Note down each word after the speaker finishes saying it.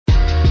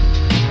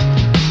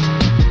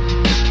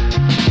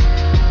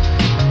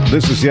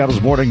This is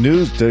Seattle's Morning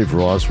News. Dave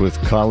Ross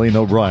with Colleen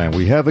O'Brien.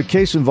 We have a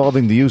case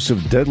involving the use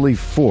of deadly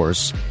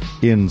force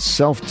in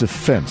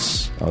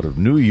self-defense out of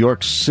New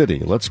York City.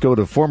 Let's go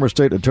to former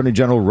State Attorney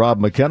General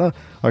Rob McKenna.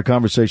 Our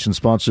conversation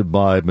sponsored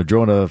by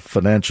Madrona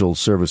Financial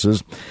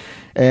Services.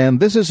 And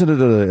this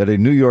incident at a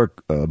New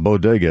York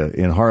bodega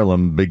in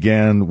Harlem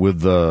began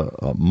with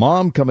a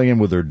mom coming in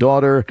with her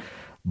daughter,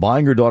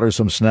 buying her daughter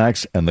some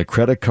snacks, and the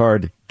credit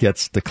card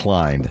gets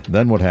declined.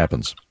 Then what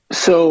happens?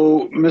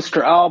 So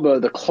Mr. Alba,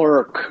 the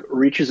clerk,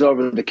 reaches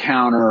over the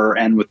counter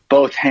and with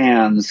both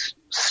hands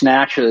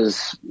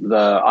snatches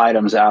the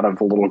items out of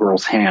the little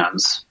girl's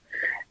hands.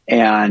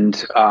 And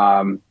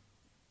the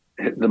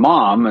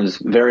mom is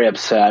very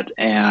upset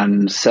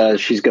and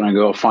says she's going to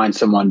go find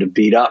someone to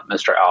beat up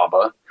Mr.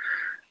 Alba,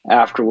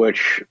 after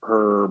which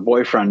her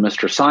boyfriend,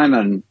 Mr.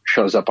 Simon,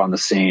 shows up on the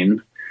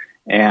scene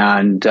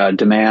and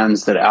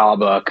demands that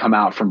Alba come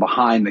out from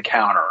behind the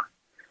counter.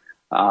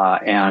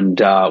 And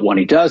when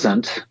he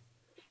doesn't,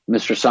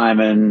 Mr.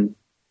 Simon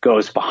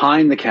goes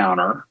behind the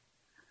counter,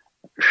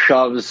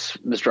 shoves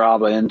Mr.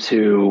 Alba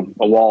into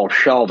a wall of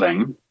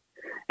shelving,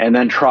 and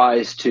then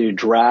tries to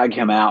drag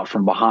him out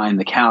from behind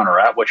the counter,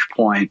 at which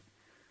point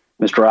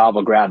Mr.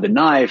 Alba grabbed the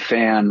knife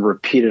and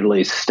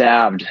repeatedly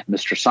stabbed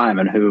Mr.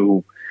 Simon,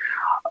 who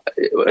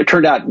it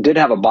turned out did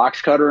have a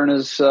box cutter in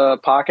his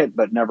pocket,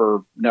 but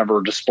never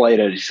displayed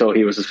it, so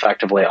he was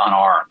effectively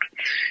unarmed.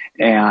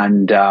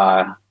 And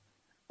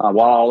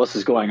while all this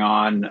is going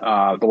on,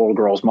 the little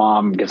girl's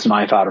mom gets a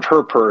knife out of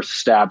her purse,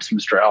 stabs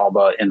Mr.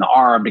 Alba in the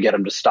arm to get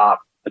him to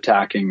stop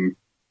attacking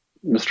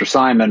Mr.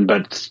 Simon,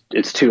 but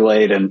it's too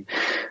late, and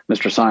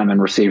Mr. Simon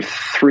received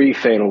 3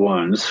 fatal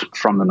wounds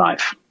from the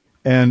knife.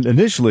 And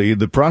initially,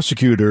 the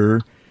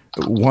prosecutor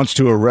wants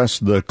to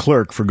arrest the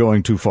clerk for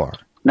going too far.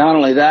 Not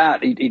only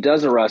that, he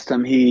does arrest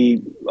him.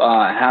 He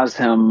has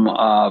him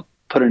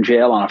put in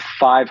jail on a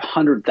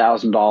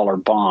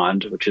 $500,000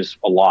 bond, which is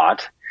a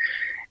lot.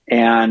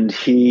 And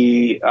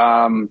he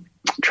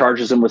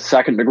charges him with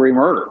second-degree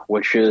murder,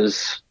 which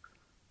is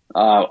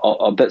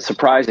a bit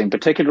surprising,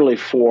 particularly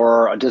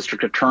for a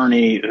district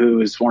attorney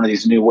who's one of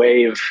these new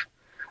wave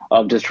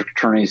of district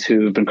attorneys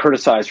who've been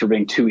criticized for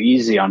being too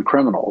easy on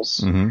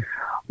criminals. Mm-hmm.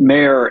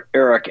 Mayor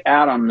Eric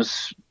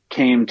Adams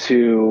came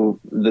to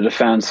the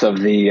defense of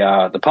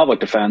the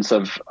public defense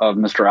of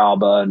Mr.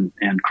 Alba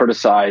and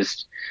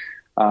criticized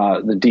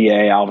the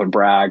DA, Alvin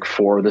Bragg,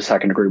 for the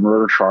second-degree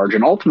murder charge.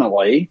 And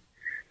ultimately,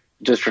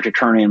 district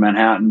attorney in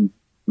Manhattan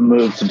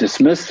moved to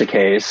dismiss the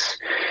case,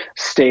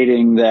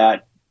 stating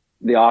that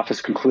the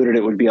office concluded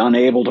it would be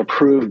unable to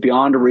prove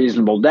beyond a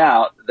reasonable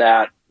doubt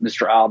that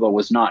Mr. Alba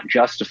was not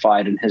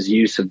justified in his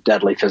use of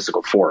deadly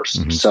physical force.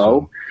 Mm-hmm.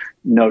 So,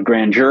 no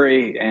grand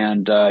jury,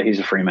 and he's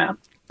a free man.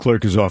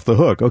 Clerk is off the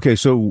hook. Okay,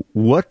 so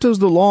what does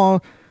the law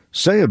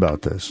say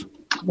about this?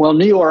 Well,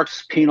 New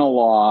York's penal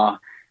law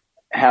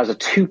has a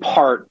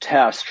 2-part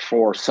test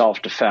for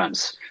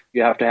self-defense.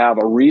 You have to have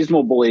a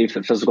reasonable belief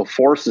that physical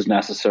force is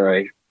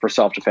necessary for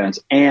self-defense,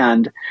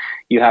 and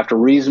you have to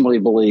reasonably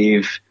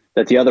believe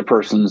that the other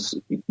person's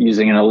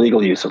using an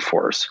illegal use of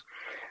force.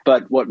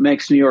 But what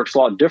makes New York's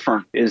law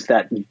different is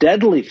that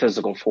deadly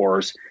physical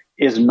force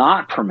is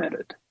not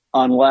permitted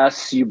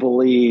unless you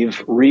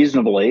believe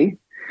reasonably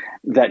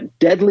that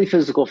deadly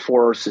physical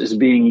force is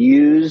being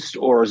used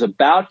or is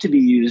about to be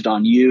used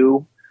on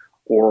you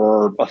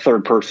or a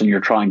third person you're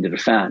trying to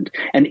defend.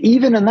 And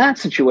even in that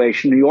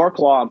situation, New York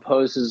law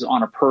imposes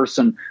on a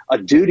person a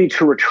duty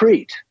to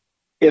retreat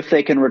if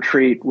they can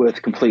retreat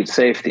with complete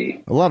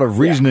safety. A lot of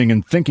reasoning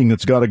and thinking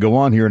that's got to go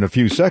on here in a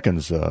few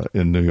seconds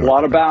in New York. A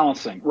lot of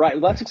balancing. Right.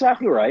 That's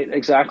exactly right.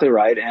 Exactly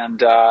right.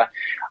 And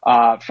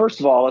first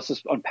of all, let's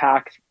just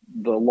unpack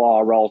the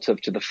law relative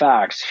to the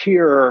facts.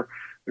 Here,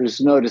 there's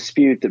no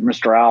dispute that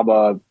Mr.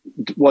 Alba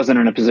wasn't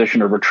in a position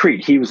to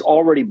retreat. He was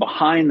already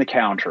behind the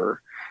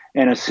counter.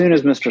 And as soon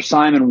as Mr.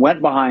 Simon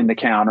went behind the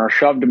counter,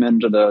 shoved him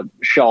into the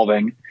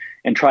shelving,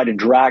 and tried to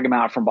drag him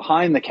out from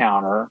behind the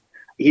counter,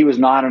 he was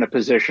not in a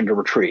position to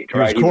retreat. He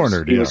was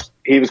cornered, He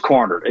was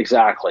cornered,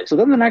 exactly. So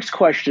then the next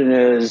question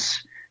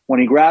is, when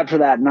he grabbed for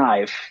that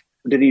knife,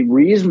 did he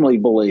reasonably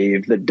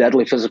believe that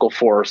deadly physical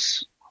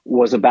force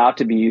was about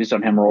to be used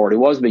on him or already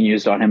was being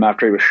used on him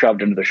after he was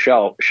shoved into the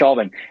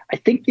shelving? I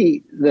think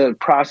the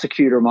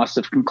prosecutor must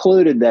have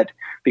concluded that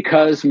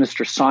because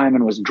Mr.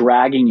 Simon was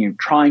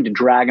trying to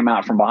drag him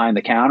out from behind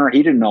the counter,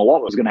 he didn't know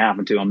what was going to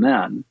happen to him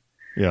then.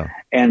 Yeah.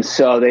 And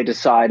so they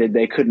decided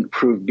they couldn't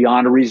prove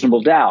beyond a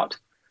reasonable doubt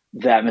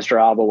that Mr.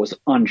 Alba was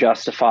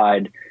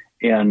unjustified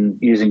in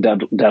using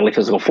deadly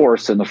physical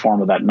force in the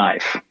form of that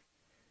knife.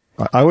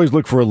 I always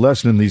look for a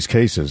lesson in these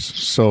cases.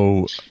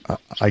 So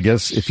I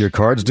guess if your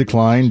card's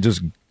declined,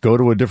 just go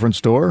to a different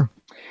store?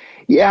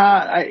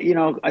 Yeah,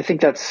 I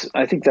think that's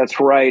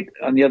right.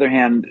 On the other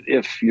hand,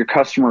 if your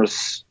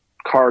customer's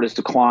card is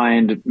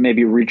declined,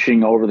 maybe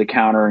reaching over the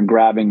counter and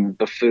grabbing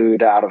the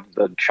food out of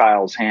the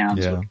child's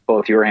hands with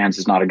both your hands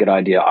is not a good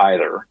idea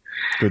either.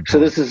 So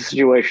this is a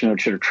situation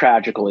that should have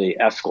tragically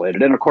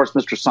escalated. And of course,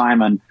 Mr.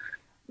 Simon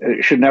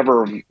should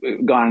never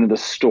have gone into the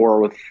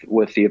store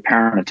with the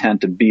apparent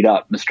intent to beat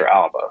up Mr.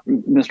 Alba.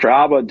 Mr.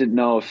 Alba didn't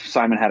know if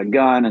Simon had a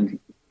gun, and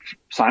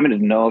Simon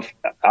didn't know if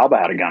Alba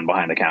had a gun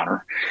behind the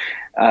counter.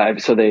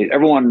 So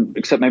everyone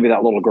except maybe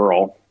that little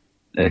girl,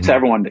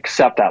 everyone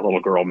except that little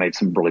girl made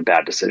some really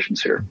bad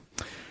decisions here.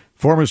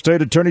 Former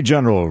State Attorney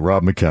General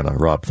Rob McKenna.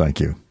 Rob, thank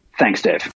you. Thanks, Dave.